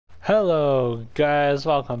Hello guys,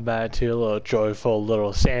 welcome back to a little joyful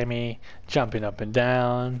little Sammy jumping up and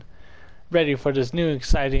down, ready for this new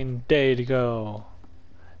exciting day to go.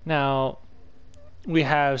 Now, we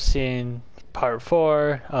have seen part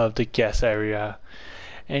 4 of the guest area,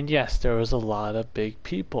 and yes, there was a lot of big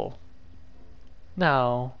people.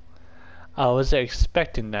 Now, I was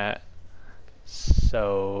expecting that,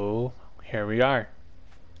 so here we are,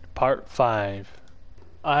 part 5.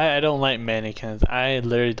 I don't like mannequins. I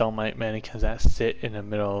literally don't like mannequins that sit in the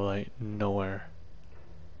middle of like nowhere.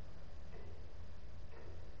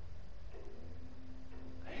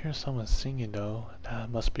 I hear someone singing though.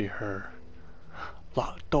 That must be her.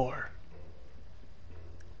 Locked door.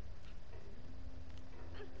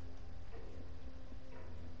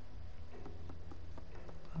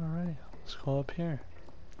 Alright, let's go up here.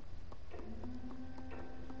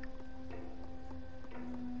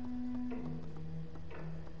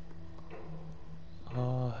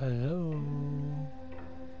 Oh, hello.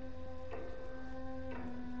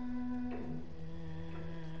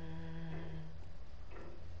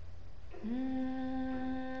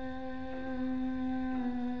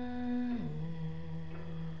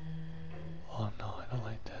 Oh no, I don't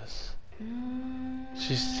like this.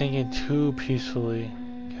 She's singing too peacefully.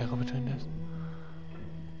 Can I go between this?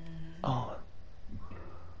 Oh.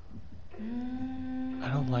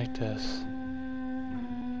 I don't like this.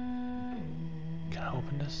 Can I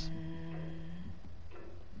open this?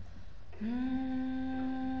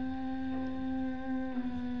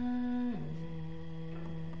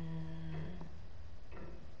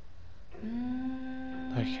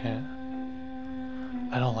 I can't.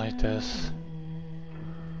 I don't like this.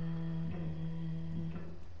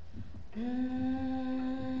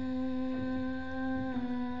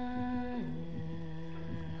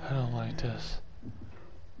 I don't like this.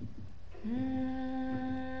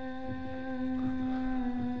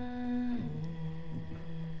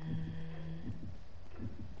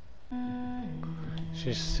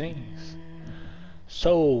 She sings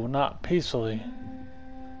so not peacefully.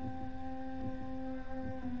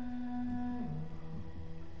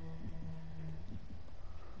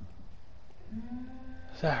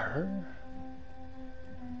 Is that her?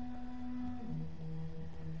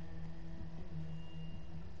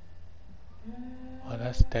 Oh,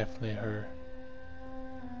 that's definitely her.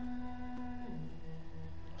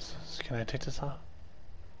 Can I take this off?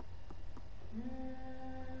 I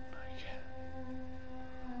can't.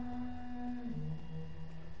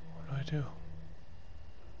 What do?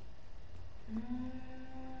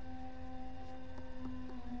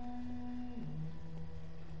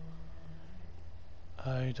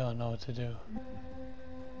 I don't know what to do.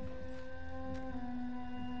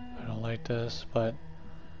 I don't like this, but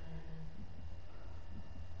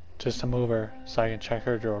just to move her so I can check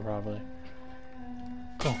her drawer probably.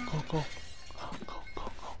 Go, go, go. Go, go,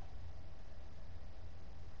 go, go.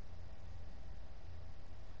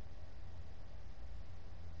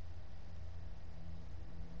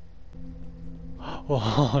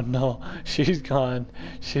 Oh no, she's gone.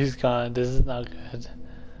 She's gone. This is not good.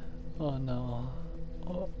 Oh no.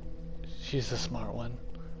 Oh, she's a smart one.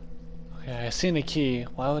 Okay, I seen the key.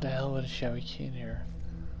 Why the hell would she have a key in here?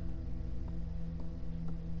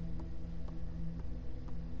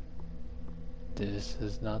 This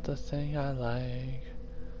is not the thing I like.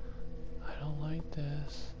 I don't like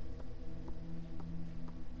this.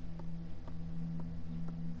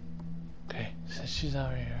 Okay, since she's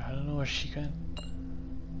out here, I don't know where she can.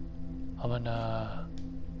 I'm gonna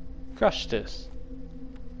crush this.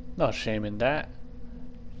 No shame in that.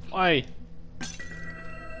 Why?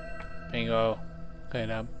 Bingo. Okay,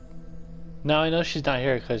 now I know she's not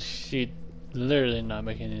here because she literally not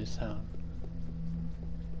making any sound.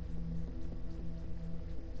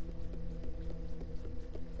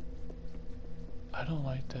 I don't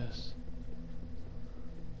like this.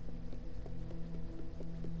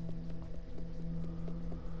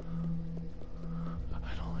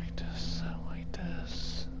 I don't like this. I don't like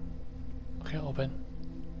this. Okay, open.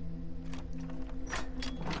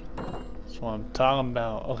 That's what I'm talking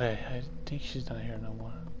about. Okay, I think she's not here no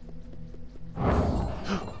more.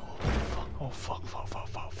 Oh fuck, fuck, fuck,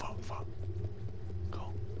 fuck, fuck, fuck.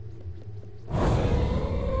 Go.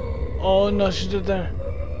 Oh no, she's still there.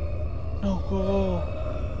 No, go.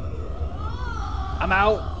 I'm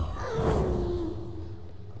out.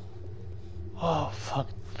 Oh fuck.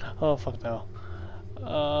 Oh fuck no.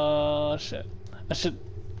 Shit. I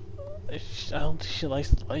don't think she likes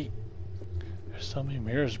the light. There's so many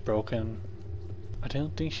mirrors broken. I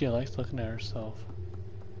don't think she likes looking at herself.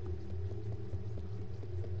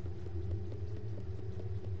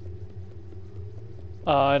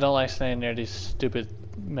 I don't like staying near these stupid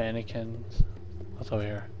mannequins. What's over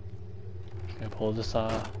here? Can I pull this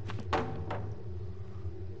off?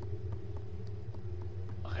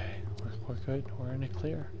 Okay, we're good. We're in the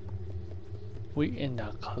clear. We in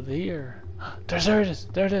the clear. There it is.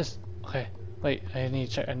 There it is. Okay, wait. I need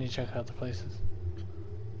to check. I need to check out the places.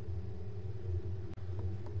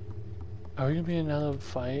 Are we gonna be in another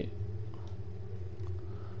fight?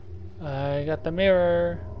 I got the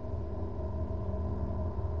mirror.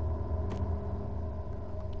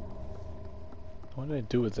 What do I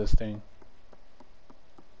do with this thing?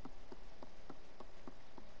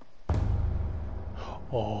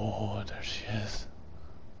 Oh, there she is.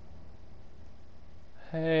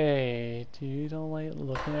 Hey, do you don't like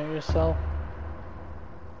looking at yourself?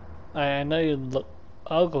 I know you look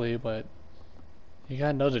ugly, but you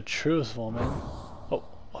gotta know the truth, woman. Oh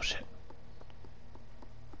shit.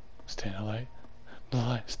 Stay in the light. The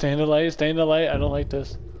light. Stay in the light. Stay in the light. I don't like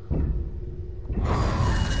this.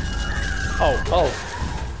 Oh.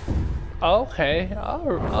 Okay.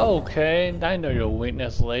 Okay. I know your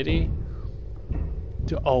weakness, lady.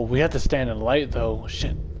 Oh, we have to stand in the light, though.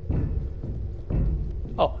 Shit.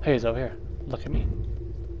 Oh, hey, he's over here. Look at me.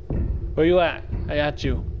 Where you at? I got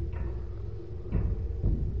you.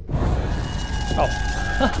 Oh.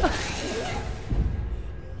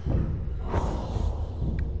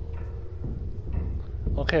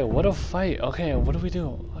 Okay, what a fight. Okay, what do we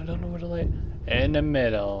do? I don't know where to lay. In the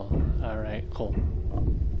middle. Alright, cool.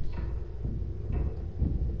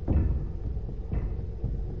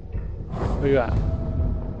 Where you at?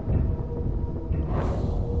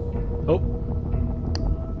 Oh.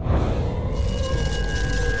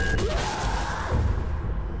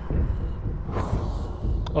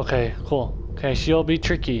 Okay, cool. Okay, she'll be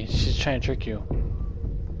tricky. She's trying to trick you.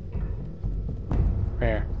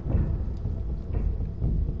 Where?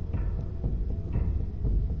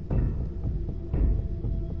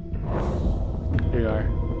 Here you are.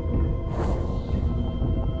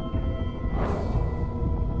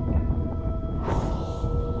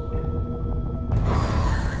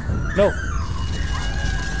 No!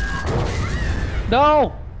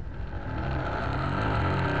 No!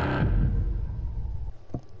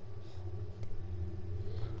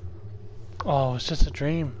 Oh, it's just a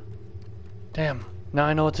dream. Damn, now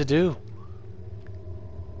I know what to do.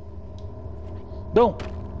 No!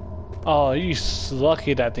 Oh, you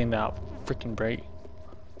lucky that thing now. Freaking break.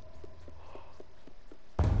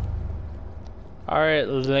 Alright,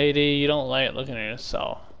 lady, you don't like looking at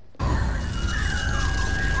yourself.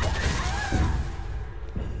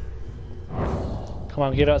 Come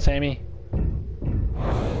on, get out, Sammy.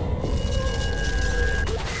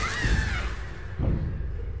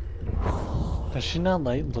 Does she not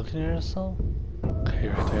like looking at herself? Okay,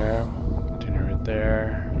 right there. Continue right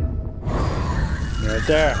there. Right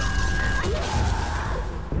there.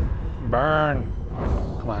 Burn.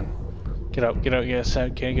 Come on. Get up, get up, yes,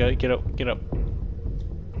 okay, get up, get up.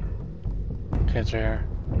 Okay, it's right here.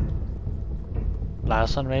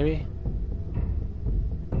 Last one, maybe?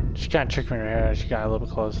 She kind of tricked me right here. She got a little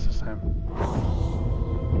bit close this time.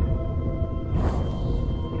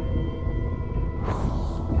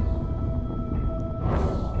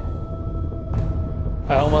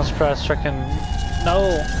 I almost pressed freaking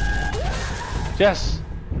no. Yes.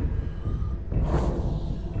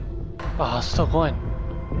 Oh, it's still going.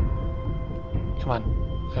 Come on.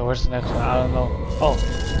 Okay, where's the next one? I don't know. Oh.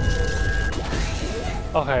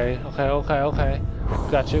 Okay.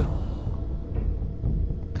 Got you.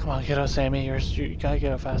 Come on, get out, Sammy. You gotta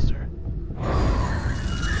get out faster.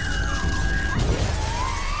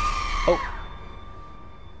 Oh.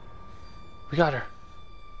 We got her.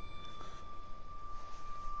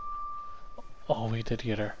 Oh, we did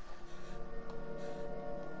get her.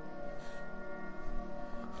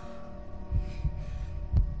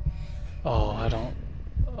 Oh, I don't...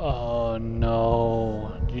 Oh,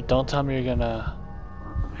 no. You don't tell me you're gonna...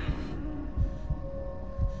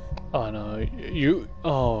 Oh, no. You...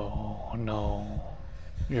 Oh, no.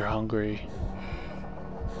 You're hungry.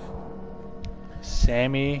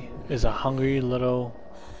 Sammy is a hungry little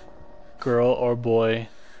girl or boy,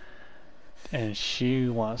 and she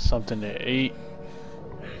wants something to eat,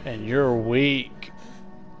 and you're weak.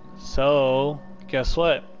 So, guess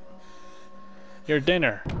what? Your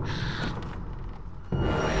dinner.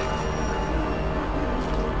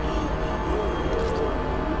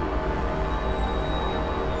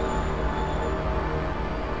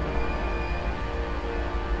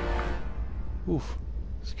 Oof,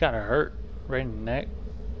 it's kind of hurt right in the neck.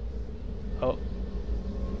 Oh.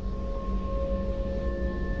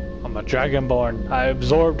 I'm a dragonborn. I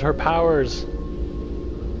absorbed her powers.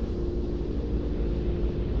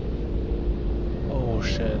 Oh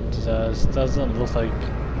just doesn't look like...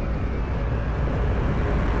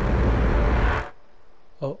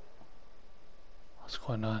 Oh. What's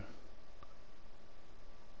going on?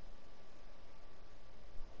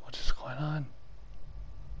 What is going on?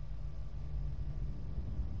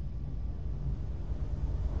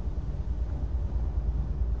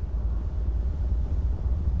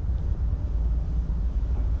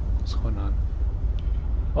 What's going on?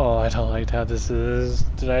 Oh, I don't like how this is.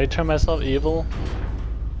 Did I turn myself evil?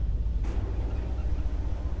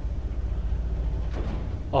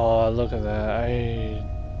 Oh, look at that.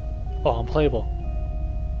 Oh, I'm playable.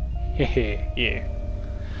 Hehe, yeah.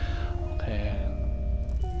 Okay.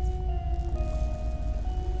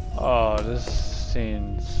 Oh, this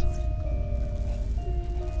seems...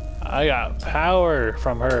 I got power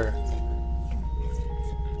from her.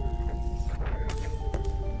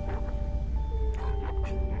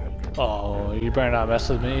 Oh, you better not mess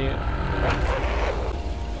with me.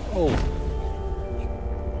 Oh.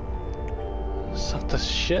 Suck the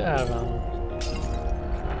shit out of him.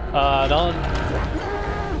 Don't...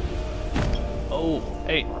 Oh,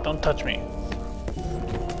 hey, don't touch me.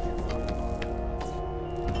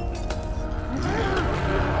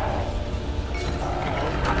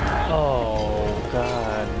 Oh,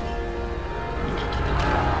 God.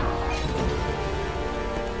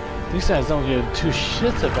 These guys don't give two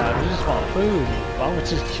shits about it, they just want food. Why was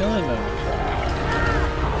just killing them?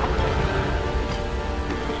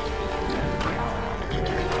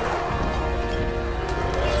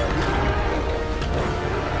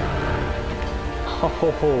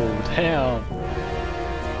 Oh, damn.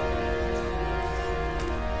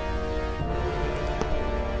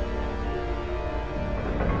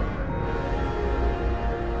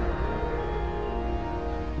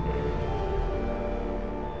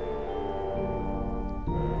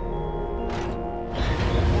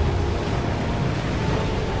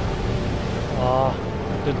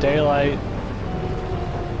 The daylight.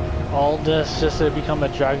 All this just to become a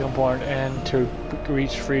Dragonborn and to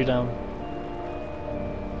reach freedom.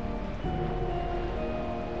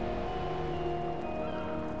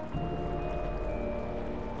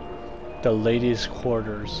 The ladies'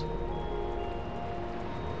 quarters.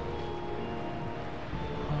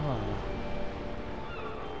 Huh.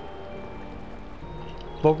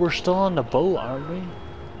 But we're still on the boat, aren't we?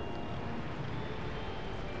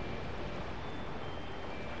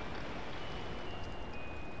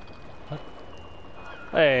 What?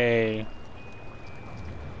 Hey.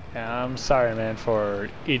 Yeah, I'm sorry, man, for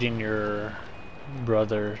eating your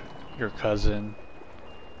brother, your cousin.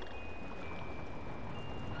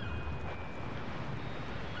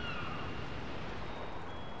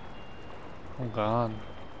 I'm gone.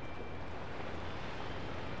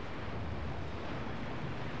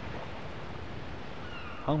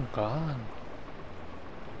 I'm gone.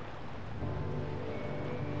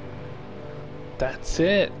 That's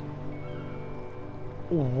it.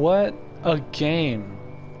 What a game.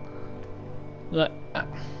 Look, I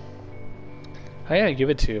gotta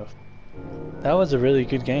give it to you. That was a really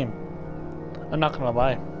good game. I'm not gonna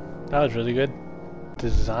lie. That was really good.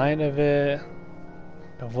 Design of it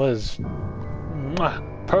was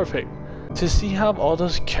perfect. To see how all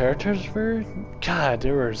those characters were, God,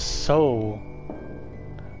 they were so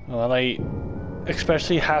like,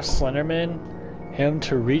 especially half Slenderman, him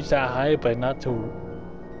to reach that height but not to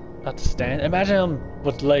stand. Imagine him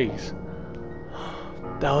with legs.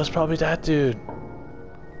 That was probably that dude.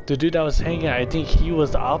 The dude that was hanging, I think he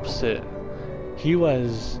was the opposite. He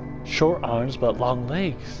was short arms but long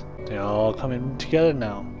legs. They all coming together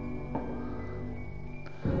now.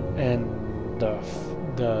 And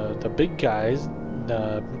the big guys,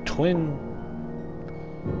 the twins,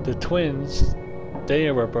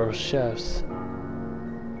 they were both chefs.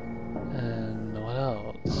 And what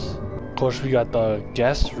else? Of course, we got the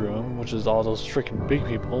guest room, which is all those freaking big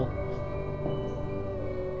people.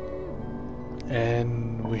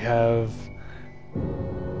 And we have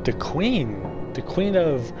the queen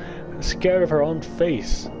of scared of her own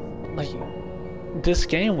face. Like, this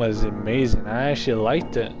game was amazing. I actually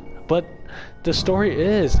liked it. But the story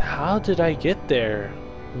is, how did I get there?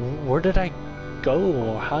 Where did I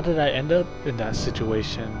go? How did I end up in that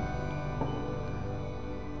situation?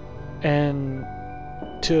 And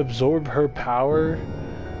to absorb her power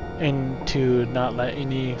and to not let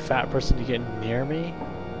any fat person get near me,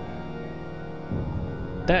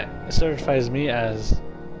 that certifies me as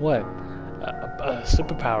what? A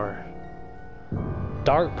superpower.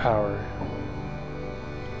 Dark power.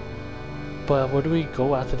 But where do we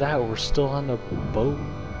go after that? We're still on the boat.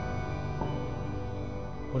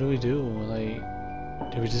 What do we do? Like,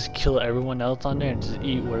 do we just kill everyone else on there and just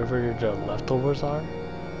eat whatever the leftovers are?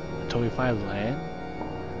 until we find land?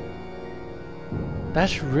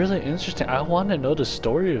 That's really interesting. I want to know the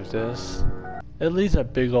story of this. It leaves a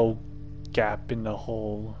big old gap in the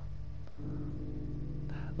whole.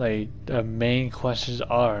 Like, the main questions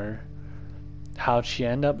are, how'd she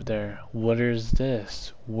end up there? What is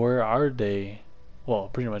this? Where are they? Well,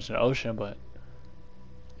 pretty much in the ocean, but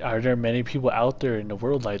are there many people out there in the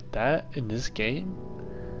world like that in this game?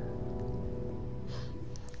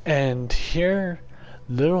 And here,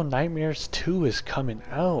 Little Nightmares 2 is coming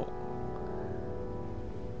out.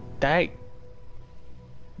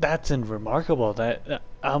 That's remarkable. That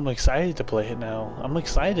I'm excited to play it now. I'm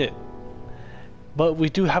excited. But we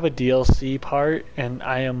do have a DLC part, and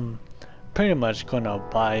I am pretty much gonna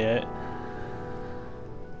buy it.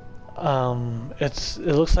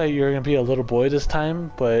 It looks like you're gonna be a little boy this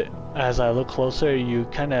time, but as I look closer, you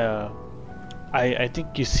kind of, I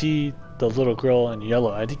think you see the little girl in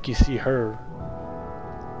yellow. I think you see her.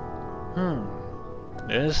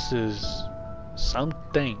 This is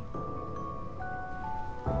something.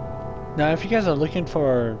 Now, if you guys are looking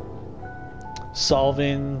for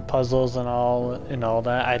solving puzzles and all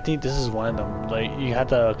that, I think this is one of them. Like, you have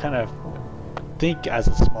to kind of think as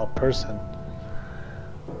a small person.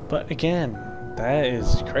 But again, that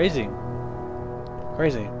is crazy.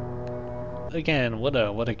 Crazy. Again, what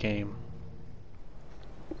a game.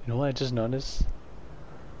 You know what I just noticed?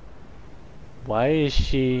 Why is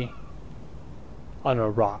she on a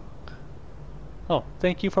rock? Oh,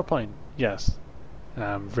 thank you for playing. Yes. And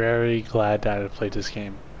I'm very glad that I played this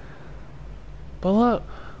game. But look,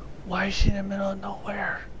 why is she in the middle of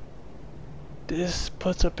nowhere? This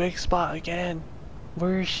puts a big spot again.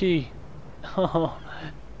 Where is she? Oh,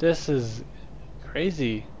 this is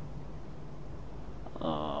crazy.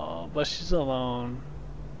 Oh, but she's alone.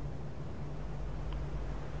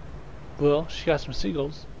 Well, she got some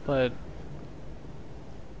seagulls, but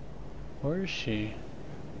where is she?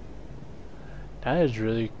 That is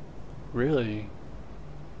really, really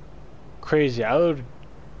crazy.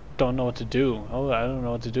 Don't know what to do. Oh, I don't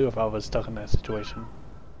know what to do if I was stuck in that situation.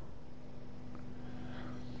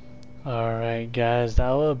 Alright guys,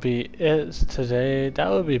 that will be it today. That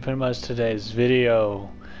will be pretty much today's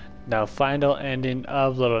video. Now, final ending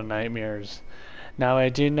of Little Nightmares. Now, I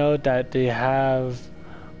do know that they have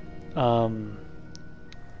they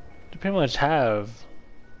pretty much have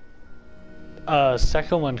a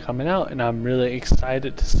second one coming out, and I'm really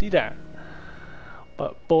excited to see that.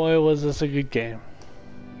 But boy, was this a good game.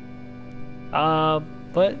 But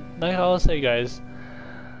like I always say, guys,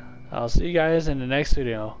 I'll see you guys in the next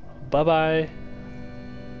video. Bye bye.